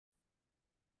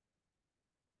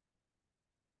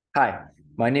Hi,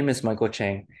 my name is Michael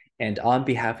Chang, and on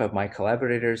behalf of my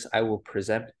collaborators, I will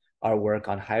present our work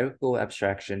on hierarchical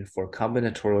abstraction for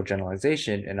combinatorial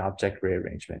generalization and object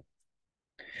rearrangement.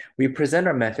 We present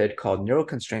our method called neural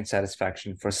constraint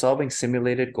satisfaction for solving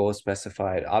simulated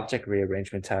goal-specified object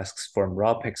rearrangement tasks from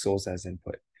raw pixels as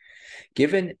input.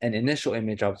 Given an initial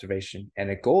image observation and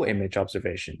a goal image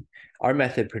observation, our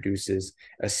method produces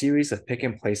a series of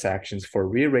pick-and-place actions for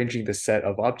rearranging the set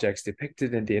of objects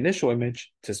depicted in the initial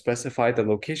image to specify the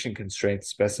location constraints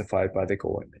specified by the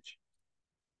goal image.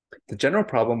 The general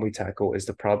problem we tackle is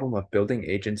the problem of building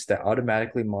agents that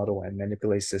automatically model and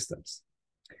manipulate systems.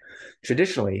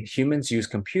 Traditionally, humans use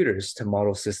computers to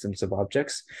model systems of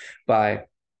objects by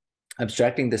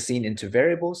abstracting the scene into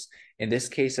variables, in this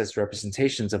case as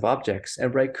representations of objects,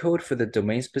 and write code for the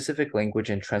domain-specific language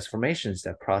and transformations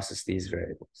that process these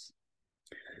variables.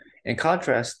 In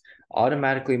contrast,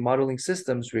 automatically modeling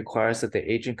systems requires that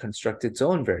the agent construct its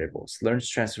own variables, learns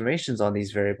transformations on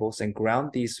these variables, and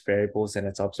ground these variables in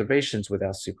its observations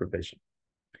without supervision.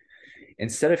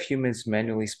 Instead of humans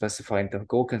manually specifying the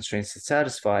goal constraints to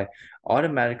satisfy,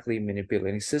 automatically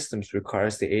manipulating systems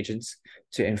requires the agents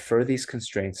to infer these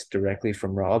constraints directly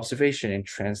from raw observation and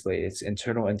translate its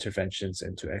internal interventions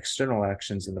into external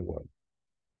actions in the world.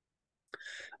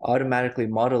 Automatically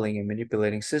modeling and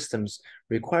manipulating systems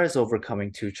requires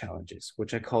overcoming two challenges,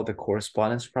 which I call the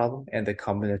correspondence problem and the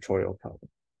combinatorial problem.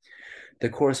 The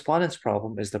correspondence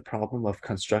problem is the problem of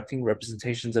constructing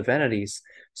representations of entities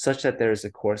such that there is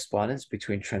a correspondence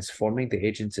between transforming the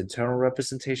agent's internal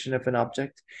representation of an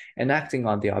object and acting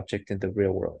on the object in the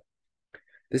real world.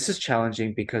 This is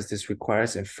challenging because this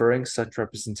requires inferring such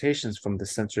representations from the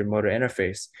sensory-motor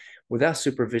interface without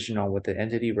supervision on what the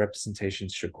entity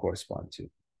representations should correspond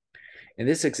to. In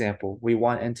this example, we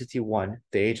want entity 1,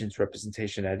 the agent's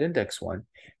representation at index 1,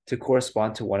 to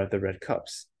correspond to one of the red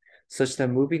cups, such that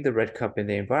moving the red cup in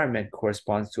the environment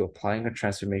corresponds to applying a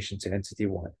transformation to entity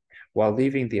 1, while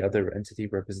leaving the other entity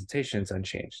representations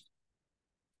unchanged.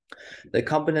 The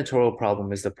combinatorial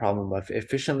problem is the problem of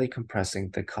efficiently compressing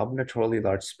the combinatorially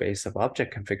large space of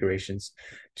object configurations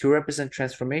to represent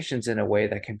transformations in a way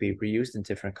that can be reused in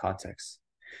different contexts.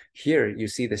 Here, you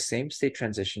see the same state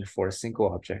transition for a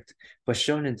single object, but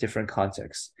shown in different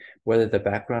contexts, whether the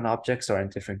background objects are in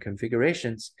different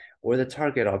configurations or the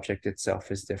target object itself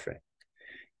is different.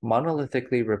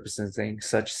 Monolithically representing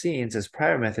such scenes as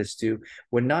prior methods do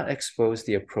would not expose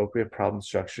the appropriate problem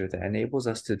structure that enables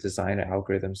us to design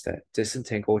algorithms that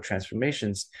disentangle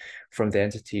transformations from the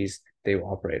entities they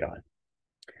will operate on.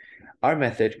 Our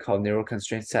method, called neural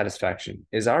constraint satisfaction,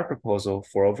 is our proposal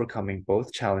for overcoming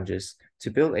both challenges to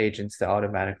build agents that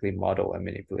automatically model and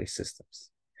manipulate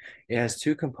systems. It has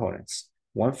two components,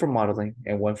 one for modeling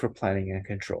and one for planning and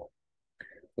control.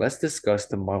 Let's discuss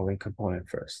the modeling component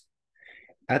first.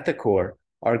 At the core,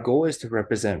 our goal is to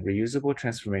represent reusable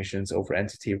transformations over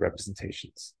entity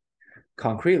representations.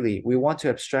 Concretely, we want to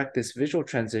abstract this visual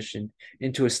transition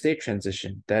into a state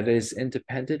transition that is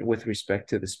independent with respect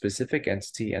to the specific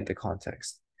entity and the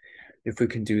context. If we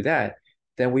can do that,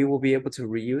 then we will be able to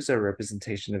reuse our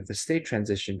representation of the state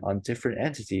transition on different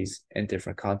entities and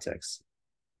different contexts.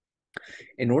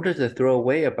 In order to throw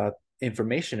away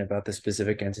information about the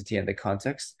specific entity and the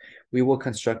context, we will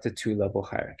construct a two-level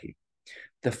hierarchy.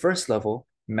 The first level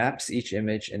maps each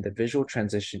image in the visual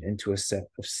transition into a set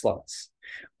of slots.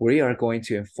 We are going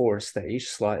to enforce that each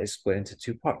slot is split into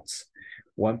two parts.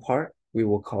 One part we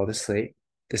will call the state,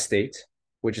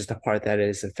 which is the part that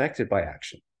is affected by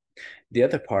action. The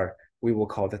other part we will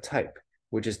call the type,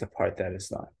 which is the part that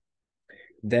is not.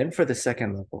 Then for the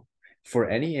second level, for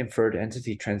any inferred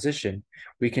entity transition,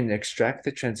 we can extract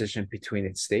the transition between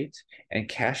its state and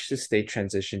cache the state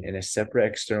transition in a separate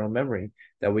external memory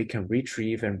that we can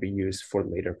retrieve and reuse for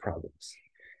later problems.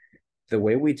 The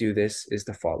way we do this is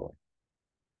the following.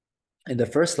 In the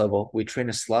first level, we train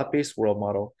a slot-based world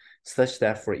model such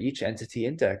that for each entity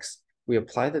index, we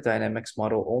apply the dynamics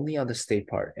model only on the state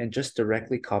part and just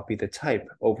directly copy the type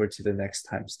over to the next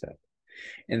time step.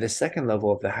 In the second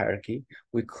level of the hierarchy,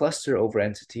 we cluster over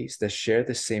entities that share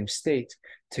the same state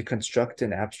to construct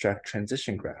an abstract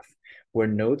transition graph, where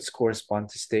nodes correspond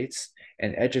to states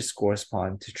and edges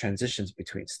correspond to transitions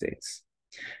between states.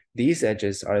 These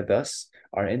edges are thus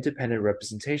our independent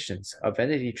representations of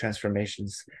entity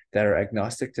transformations that are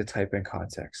agnostic to type and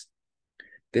context.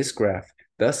 This graph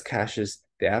thus caches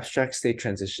the abstract state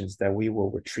transitions that we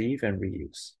will retrieve and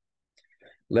reuse.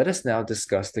 Let us now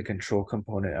discuss the control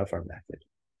component of our method.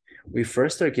 We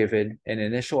first are given an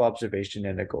initial observation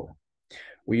and a goal.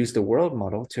 We use the world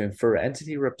model to infer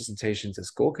entity representations as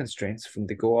goal constraints from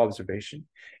the goal observation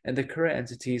and the current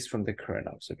entities from the current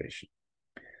observation.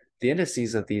 The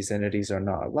indices of these entities are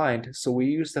not aligned, so we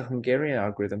use the Hungarian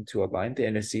algorithm to align the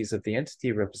indices of the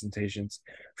entity representations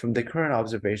from the current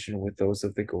observation with those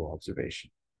of the goal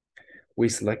observation. We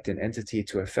select an entity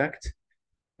to affect,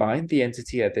 bind the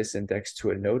entity at this index to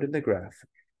a node in the graph,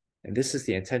 and this is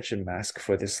the attention mask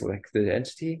for the selected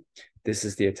entity. This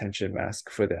is the attention mask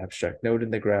for the abstract node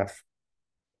in the graph.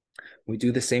 We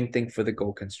do the same thing for the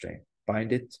goal constraint.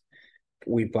 Bind it.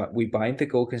 We bind the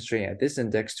goal constraint at this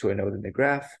index to a node in the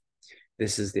graph.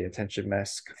 This is the attention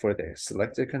mask for the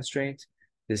selected constraint.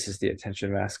 This is the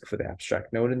attention mask for the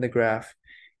abstract node in the graph.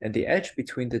 And the edge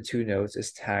between the two nodes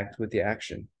is tagged with the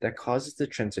action that causes the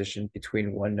transition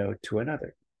between one node to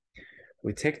another.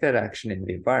 We take that action in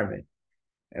the environment,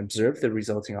 observe the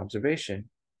resulting observation,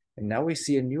 and now we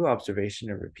see a new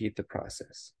observation and repeat the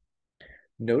process.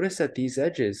 Notice that these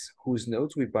edges, whose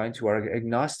nodes we bind to, are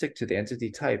agnostic to the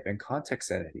entity type and context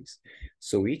entities,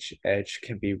 so each edge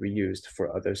can be reused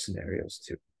for other scenarios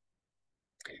too.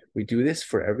 We do this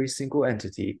for every single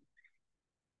entity,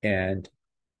 and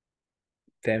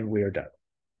then we are done.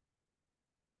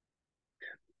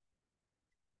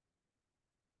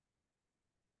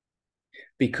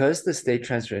 Because the state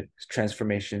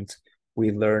transformations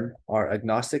we learn are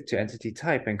agnostic to entity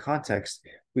type and context,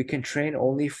 we can train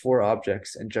only 4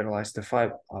 objects and generalize to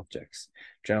 5 objects,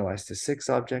 generalize to 6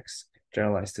 objects,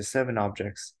 generalize to 7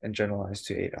 objects, and generalize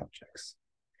to 8 objects.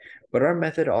 But our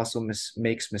method also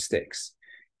makes mistakes.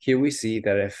 Here we see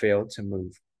that it failed to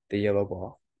move the yellow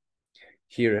ball.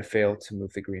 Here it failed to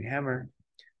move the green hammer.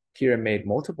 Here it made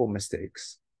multiple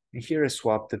mistakes. And here it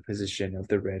swapped the position of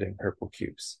the red and purple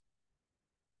cubes.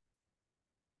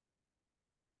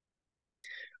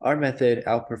 Our method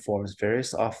outperforms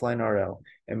various offline RL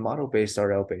and model-based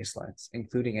RL baselines,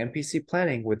 including MPC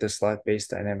planning with the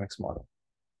slot-based dynamics model.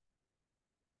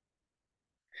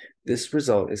 This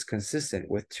result is consistent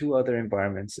with 2 other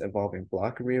environments involving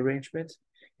block rearrangement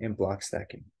and block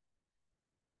stacking.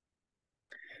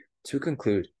 To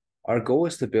conclude, our goal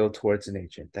is to build towards an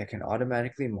agent that can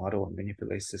automatically model and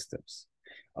manipulate systems.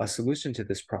 A solution to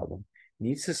this problem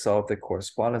needs to solve the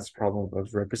correspondence problem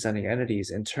of representing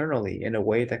entities internally in a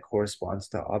way that corresponds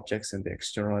to objects in the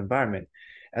external environment,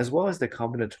 as well as the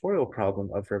combinatorial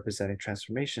problem of representing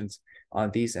transformations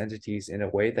on these entities in a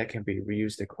way that can be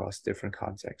reused across different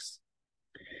contexts.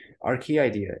 Our key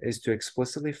idea is to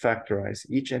explicitly factorize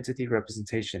each entity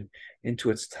representation into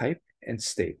its type and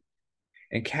state,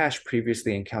 and cache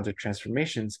previously encountered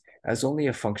transformations as only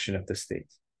a function of the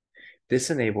state.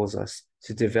 This enables us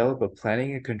to develop a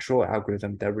planning and control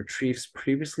algorithm that retrieves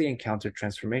previously encountered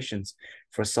transformations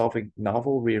for solving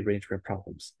novel rearrangement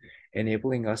problems,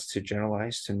 enabling us to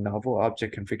generalize to novel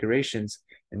object configurations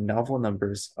and novel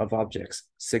numbers of objects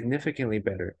significantly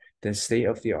better than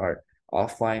state-of-the-art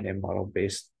offline and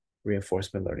model-based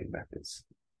reinforcement learning methods.